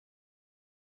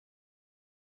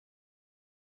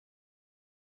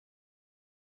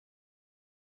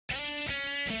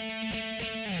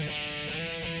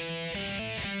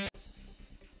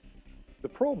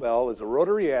ProBell is a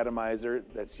rotary atomizer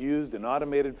that's used in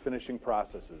automated finishing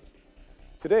processes.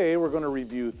 Today we're going to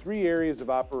review 3 areas of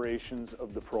operations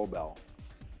of the ProBell.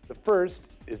 The first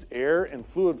is air and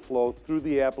fluid flow through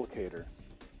the applicator.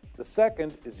 The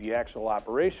second is the actual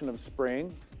operation of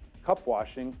spraying, cup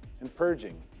washing, and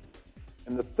purging.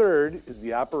 And the third is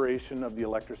the operation of the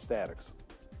electrostatics.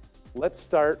 Let's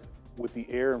start with the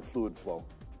air and fluid flow.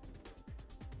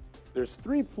 There's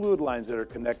 3 fluid lines that are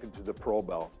connected to the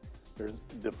ProBell. There's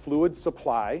the fluid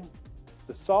supply,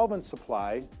 the solvent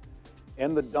supply,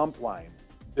 and the dump line.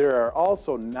 There are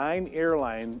also 9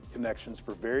 airline connections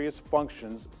for various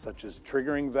functions such as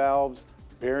triggering valves,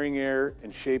 bearing air,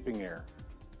 and shaping air.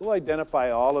 We'll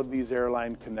identify all of these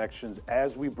airline connections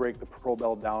as we break the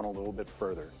ProBell down a little bit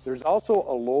further. There's also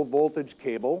a low voltage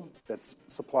cable that's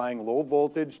supplying low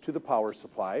voltage to the power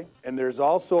supply, and there's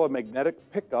also a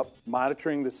magnetic pickup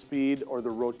monitoring the speed or the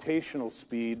rotational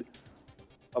speed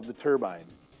of the turbine.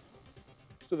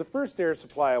 So the first air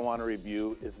supply I want to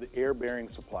review is the air bearing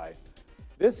supply.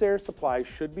 This air supply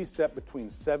should be set between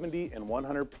 70 and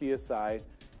 100 psi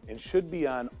and should be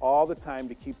on all the time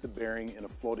to keep the bearing in a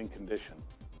floating condition.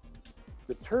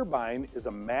 The turbine is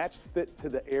a matched fit to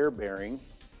the air bearing,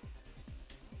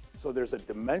 so there's a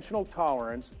dimensional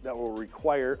tolerance that will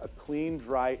require a clean,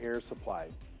 dry air supply.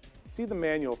 See the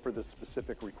manual for the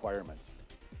specific requirements.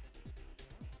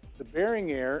 The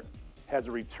bearing air has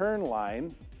a return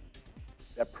line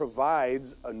that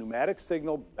provides a pneumatic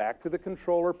signal back to the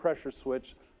controller pressure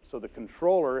switch, so the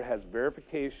controller has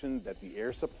verification that the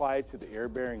air supply to the air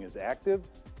bearing is active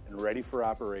and ready for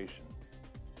operation.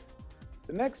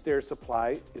 The next air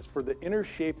supply is for the inner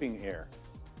shaping air.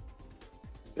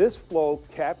 This flow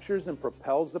captures and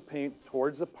propels the paint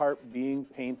towards the part being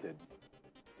painted.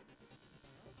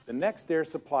 The next air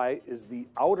supply is the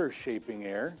outer shaping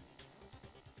air.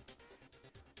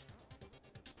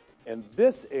 And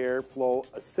this air flow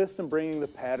assists in bringing the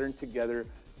pattern together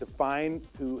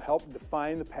to help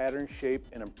define the pattern shape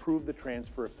and improve the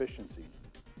transfer efficiency.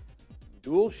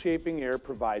 Dual shaping air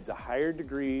provides a higher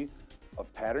degree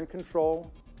of pattern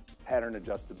control, pattern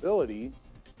adjustability,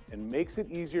 and makes it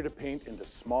easier to paint into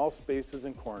small spaces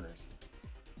and corners.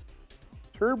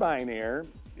 Turbine air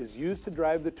is used to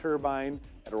drive the turbine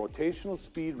at a rotational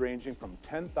speed ranging from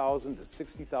 10,000 to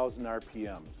 60,000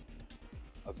 RPMs.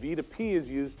 A V to P is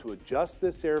used to adjust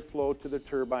this airflow to the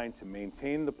turbine to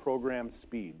maintain the programmed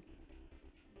speed.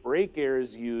 Brake air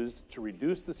is used to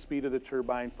reduce the speed of the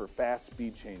turbine for fast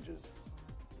speed changes.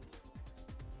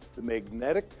 The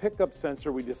magnetic pickup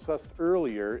sensor we discussed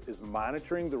earlier is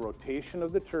monitoring the rotation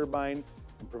of the turbine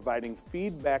and providing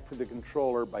feedback to the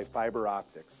controller by fiber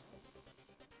optics.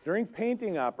 During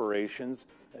painting operations,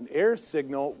 an air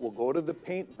signal will go to the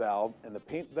paint valve and the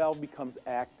paint valve becomes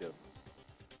active.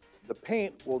 The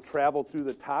paint will travel through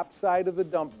the top side of the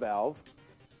dump valve,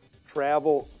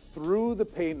 travel through the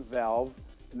paint valve,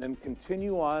 and then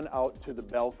continue on out to the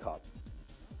bell cup.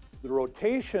 The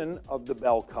rotation of the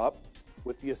bell cup,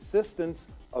 with the assistance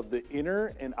of the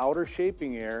inner and outer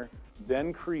shaping air,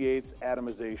 then creates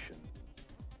atomization.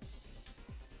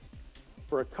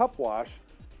 For a cup wash,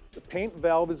 the paint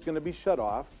valve is going to be shut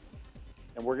off,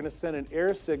 and we're going to send an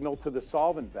air signal to the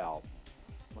solvent valve.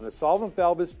 When the solvent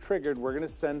valve is triggered, we're going to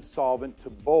send solvent to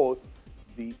both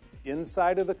the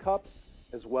inside of the cup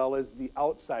as well as the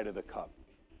outside of the cup.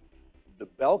 The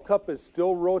bell cup is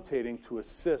still rotating to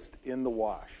assist in the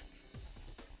wash.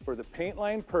 For the paint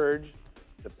line purge,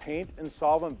 the paint and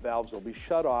solvent valves will be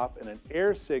shut off and an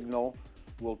air signal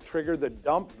will trigger the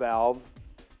dump valve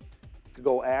to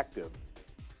go active.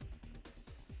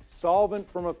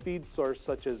 Solvent from a feed source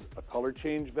such as a color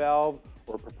change valve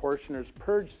or proportioner's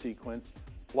purge sequence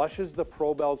flushes the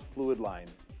ProBell's fluid line.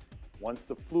 Once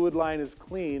the fluid line is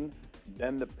clean,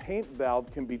 then the paint valve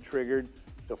can be triggered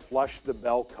to flush the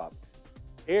bell cup.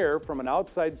 Air from an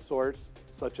outside source,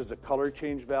 such as a color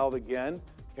change valve again,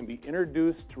 can be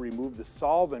introduced to remove the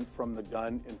solvent from the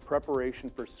gun in preparation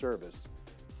for service.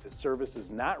 If service is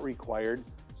not required,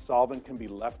 solvent can be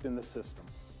left in the system.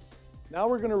 Now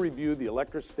we're going to review the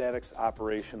electrostatics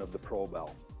operation of the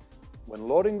ProBell. When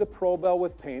loading the ProBell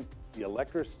with paint, the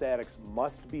electrostatics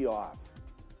must be off.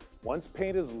 Once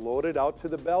paint is loaded out to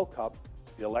the bell cup,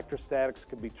 the electrostatics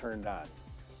can be turned on.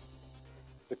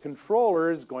 The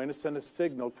controller is going to send a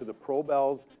signal to the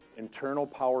ProBell's internal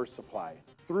power supply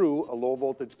through a low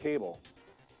voltage cable.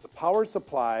 The power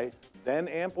supply then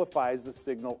amplifies the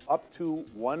signal up to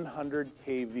 100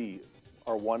 kV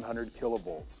or 100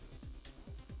 kilovolts.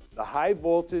 The high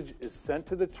voltage is sent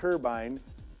to the turbine,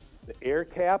 the air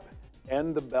cap,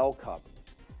 and the bell cup.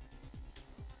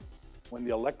 When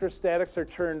the electrostatics are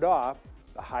turned off,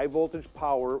 The high voltage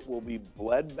power will be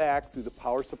bled back through the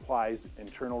power supply's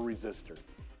internal resistor.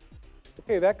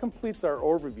 Okay, that completes our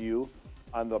overview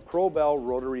on the ProBell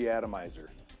rotary atomizer.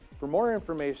 For more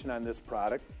information on this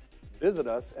product, visit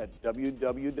us at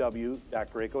www.graco.com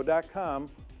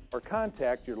or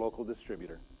contact your local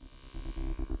distributor.